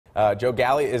Joe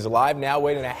Galli is live now,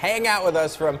 waiting to hang out with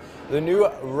us from the new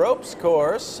ropes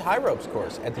course, high ropes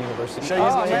course at the University of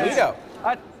Toledo.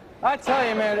 I tell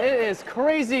you, man, it is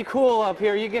crazy cool up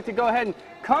here. You get to go ahead and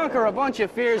conquer a bunch of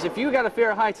fears. If you got a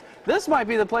fear of heights, this might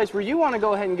be the place where you want to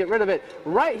go ahead and get rid of it.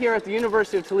 Right here at the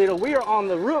University of Toledo, we are on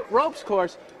the ropes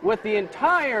course with the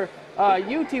entire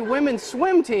UT women's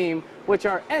swim team, which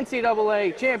are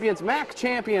NCAA champions, MAC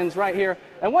champions right here.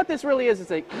 And what this really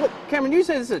is Cameron, you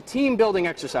said this is a team building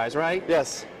exercise, right?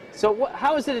 Yes. So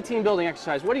how is it a team building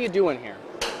exercise? What are you doing here?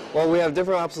 Well, we have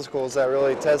different obstacles that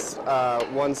really test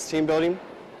one's team building.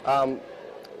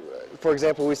 For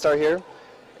example, we start here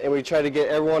and we try to get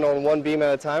everyone on one beam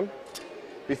at a time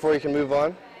before you can move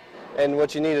on. And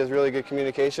what you need is really good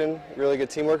communication, really good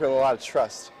teamwork, and a lot of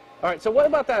trust. All right, so what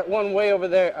about that one way over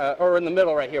there, or in the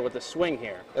middle right here with the swing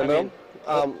here? In the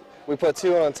middle? We put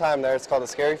two on a time there. It's called the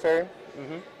scary fairy.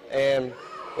 And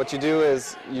what you do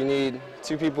is you need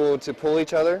two people to pull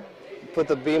each other, put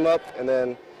the beam up, and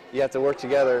then you have to work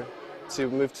together to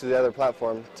move to the other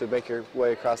platform to make your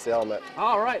way across the element.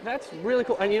 All right, that's really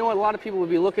cool. And you know what, a lot of people would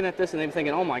be looking at this and they'd be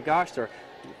thinking, oh my gosh, they're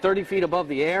 30 feet above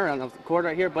the air on the court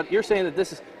right here, but you're saying that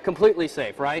this is completely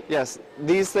safe, right? Yes,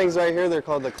 these things right here, they're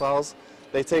called the claws.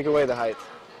 They take away the height.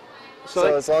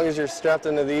 So as long as you're strapped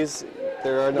into these,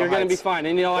 there are no heights. You're going to be fine.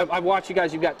 And you know, I've watched you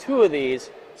guys, you've got two of these,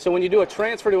 so when you do a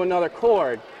transfer to another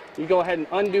cord, you go ahead and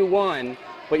undo one,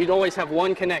 but you'd always have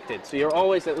one connected. So you're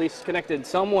always at least connected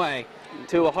some way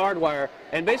to a hard wire.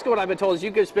 And basically what I've been told is you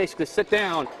just basically sit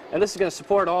down, and this is going to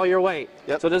support all your weight.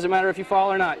 Yep. So it doesn't matter if you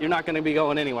fall or not, you're not going to be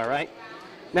going anywhere, right?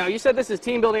 Now, you said this is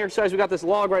team building exercise. We got this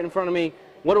log right in front of me.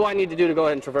 What do I need to do to go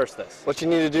ahead and traverse this? What you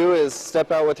need to do is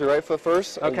step out with your right foot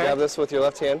first and grab this with your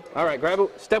left hand. All right,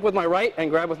 step with my right and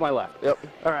grab with my left. Yep.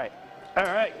 All right. All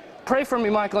right. Pray for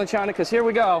me, Michael and China, because here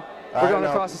we go. We're going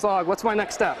across this log. What's my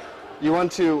next step? We're going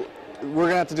to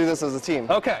have to do this as a team.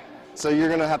 Okay. So you're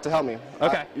going to have to help me.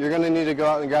 Okay. You're going to need to go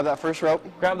out and grab that first rope.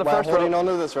 Grab the while first rope. holding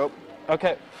onto this rope.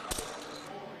 Okay.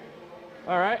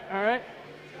 All right, all right.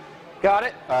 Got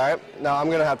it. All right. Now I'm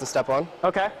going to have to step on.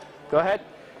 Okay. Go ahead.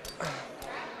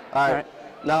 All right.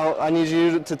 Now I need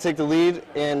you to take the lead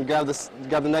and grab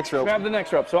the next rope. Grab the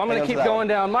next rope. So I'm going to keep going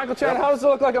down. Michael Chan, how does it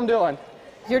look like I'm doing?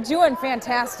 You're doing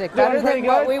fantastic. Better than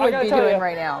what we would be doing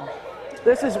right now.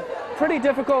 This is pretty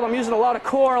difficult. I'm using a lot of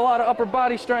core, a lot of upper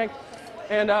body strength.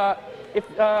 And I'm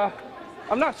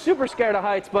not super scared of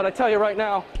heights, but I tell you right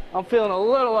now, I'm feeling a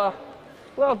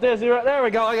little dizzy. There we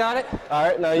go. I got it. All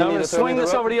right. Now I'm going to swing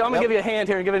this over to you. I'm going to give you a hand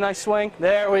here and give you a nice swing.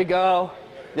 There we go.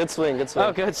 Good swing, good swing.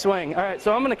 Oh, good swing. All right,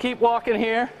 so I'm going to keep walking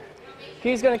here.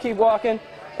 He's going to keep walking.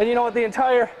 And you know what? The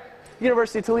entire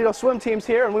University of Toledo swim team's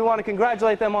here, and we want to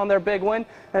congratulate them on their big win,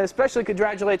 and especially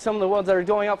congratulate some of the ones that are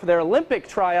going out for their Olympic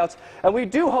tryouts. And we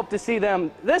do hope to see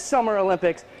them this Summer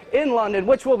Olympics in London,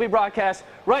 which will be broadcast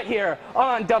right here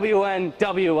on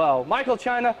WNWO. Michael,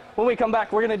 China, when we come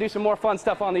back, we're going to do some more fun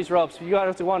stuff on these ropes. You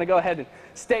guys want to go ahead and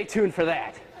stay tuned for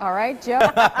that. All right, Joe.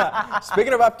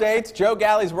 Speaking of updates, Joe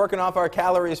Galli's working off our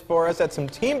calories for us at some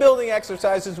team-building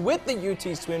exercises with the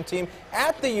UT swim team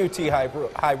at the UT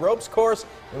High Ropes course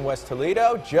in West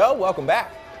Toledo. Joe, welcome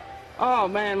back. Oh,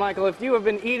 man, Michael, if you have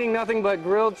been eating nothing but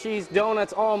grilled cheese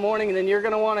donuts all morning, then you're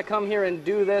going to want to come here and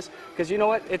do this, because you know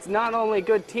what? It's not only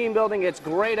good team building, it's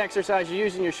great exercise. You're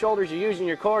using your shoulders, you're using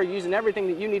your core, you're using everything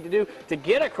that you need to do to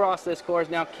get across this course.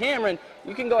 Now, Cameron,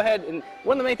 you can go ahead, and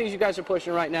one of the main things you guys are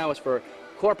pushing right now is for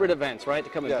corporate events, right, to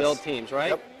come and build teams, right?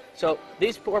 Yep. So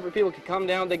these corporate people can come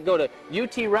down. They can go to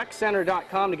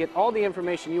utreccenter.com to get all the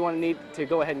information you want to need to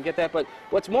go ahead and get that. But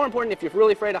what's more important, if you're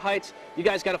really afraid of heights, you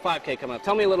guys got a 5K coming up.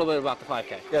 Tell me a little bit about the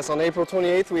 5K. Yes, on April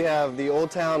 28th, we have the Old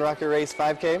Town Rocket Race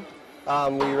 5K.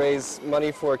 We raise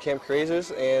money for Camp Creators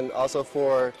and also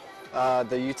for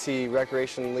the UT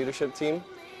Recreation Leadership Team.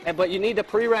 But you need to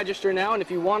pre-register now, and if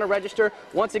you want to register,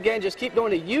 once again, just keep going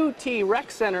to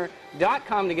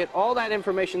utreccenter.com to get all that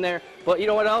information there. But you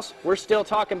know what else? We're still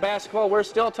talking basketball. We're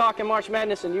still talking March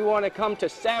Madness, and you want to come to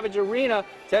Savage Arena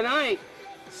tonight,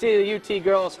 see the UT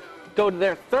girls go to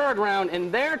their third round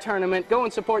in their tournament. Go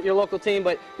and support your local team.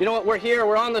 But you know what? We're here.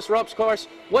 We're on this ropes course.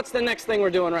 What's the next thing we're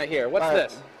doing right here? What's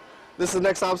this? This is the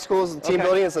next obstacle. Is team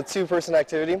building. It's a two-person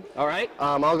activity. All right.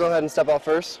 I'll go ahead and step out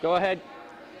first. Go ahead.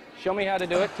 Show me how to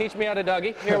do it. Teach me how to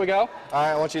Dougie. Here we go. All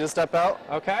right, I want you to step out.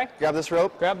 Okay. Grab this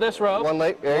rope. Grab this rope. One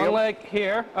leg. There you go. One leg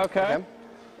here. Okay.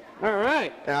 All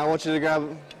right. And I want you to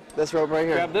grab this rope right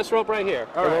here. Grab this rope right here.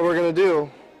 All right. What we're gonna do,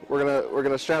 we're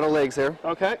gonna straddle legs here.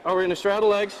 Okay. Oh, we're gonna straddle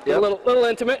legs. Get a little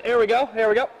intimate. Here we go. Here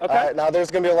we go. Okay. All right. Now there's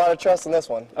gonna be a lot of trust in this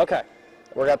one. Okay.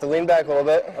 We're gonna have to lean back a little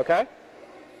bit. Okay.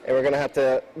 And we're gonna have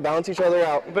to balance each other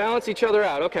out. Balance each other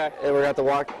out. Okay. And we're gonna have to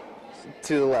walk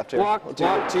To the left here. Walk to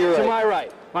your right. To my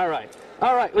right. My right.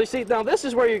 All right. Well, you see, now this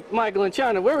is where you, Michael and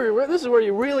China, this is where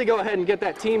you really go ahead and get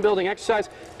that team building exercise.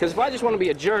 Because if I just want to be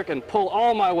a jerk and pull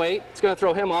all my weight, it's going to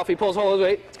throw him off. He pulls all his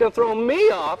weight, it's going to throw me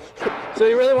off. So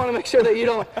you really want to make sure that you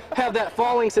don't have that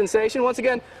falling sensation. Once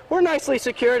again, we're nicely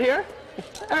secured here.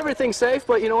 Everything's safe,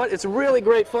 but you know what? It's really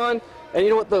great fun. And you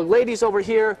know what? The ladies over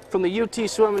here from the UT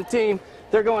swimming team,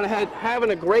 they're going ahead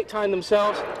having a great time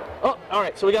themselves. Oh, all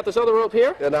right, so we got this other rope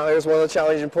here. Yeah, now here's one of the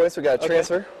challenging points. We got a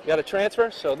transfer. We got a transfer,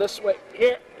 so this way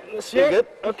here, this here. Good?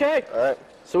 Okay. All right.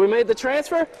 So we made the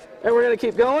transfer, and we're going to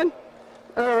keep going.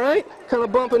 All right, kind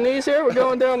of bumping knees here. We're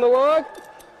going down the log.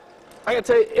 I got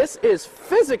to tell you, this is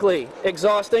physically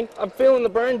exhausting. I'm feeling the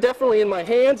burn definitely in my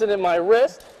hands and in my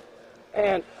wrist.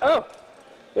 And, oh,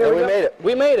 here we made it.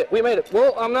 We made it. We made it.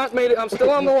 Well, I'm not made it. I'm still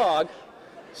on the log,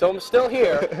 so I'm still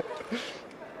here.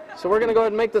 So we're going to go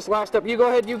ahead and make this last step. You go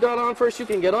ahead. You got on first. You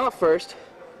can get off first.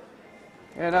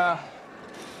 And,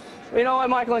 you know what,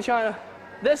 Michael and China?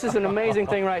 This is an amazing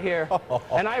thing right here.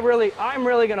 And I'm really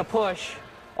going to push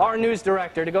our news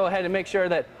director to go ahead and make sure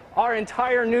that our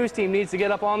entire news team needs to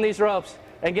get up on these ropes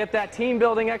and get that team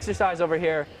building exercise over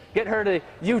here. Get her to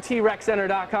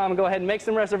utreccenter.com and go ahead and make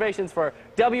some reservations for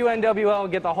WNWO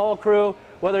and get the whole crew,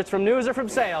 whether it's from news or from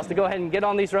sales, to go ahead and get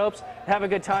on these ropes, have a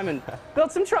good time, and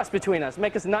build some trust between us.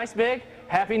 Make us a nice, big,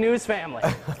 happy news family.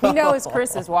 He knows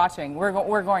Chris is watching. We're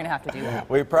going to have to do that.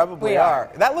 We probably are.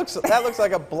 That looks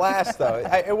like a blast, though.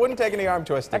 It wouldn't take any arm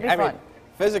twisting. That'd be fun.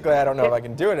 Physically, I don't know if I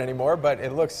can do it anymore, but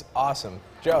it looks awesome.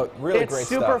 Joe, really great stuff. It's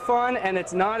super fun, and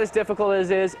it's not as difficult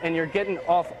as it is, and you're getting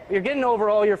over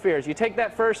all your fears. You take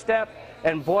that first step,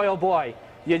 and boy, oh boy,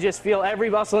 you just feel every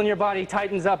muscle in your body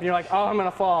tightens up, and you're like, oh, I'm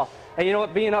going to fall. And you know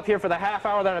what? Being up here for the half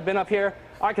hour that I've been up here,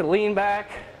 I could lean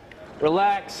back,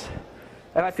 relax,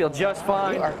 and I feel just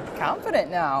fine. You are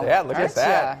confident now. Yeah, look at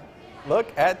that.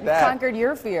 Look at that. You conquered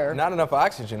your fear. Not enough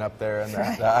oxygen up there in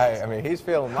that eye. I mean, he's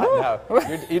feeling mine now.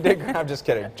 You did great. I'm just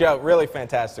kidding. Joe, really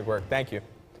fantastic work. Thank you.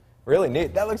 Really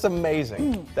neat. That looks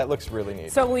amazing. That looks really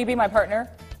neat. So will you be my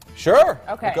partner? Sure.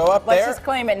 Okay. We'll go up there. Let's just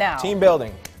claim it now. Team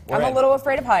building. I'm a little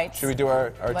afraid of heights. Should we do our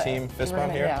team fist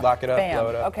bump here? Yeah. Lock it up, Bam. blow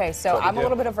it up. Okay, so I'm a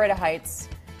little bit afraid of heights.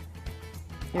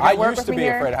 I used to be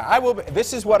afraid of heights. I will.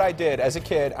 This is what I did as a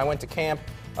kid. I went to camp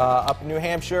up in New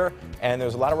Hampshire, and there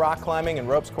was a lot of rock climbing and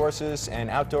ropes courses and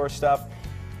outdoor stuff.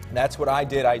 That's what I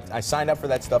did. I signed up for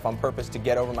that stuff on purpose to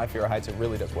get over my fear of heights. It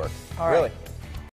really does work. All right. Really.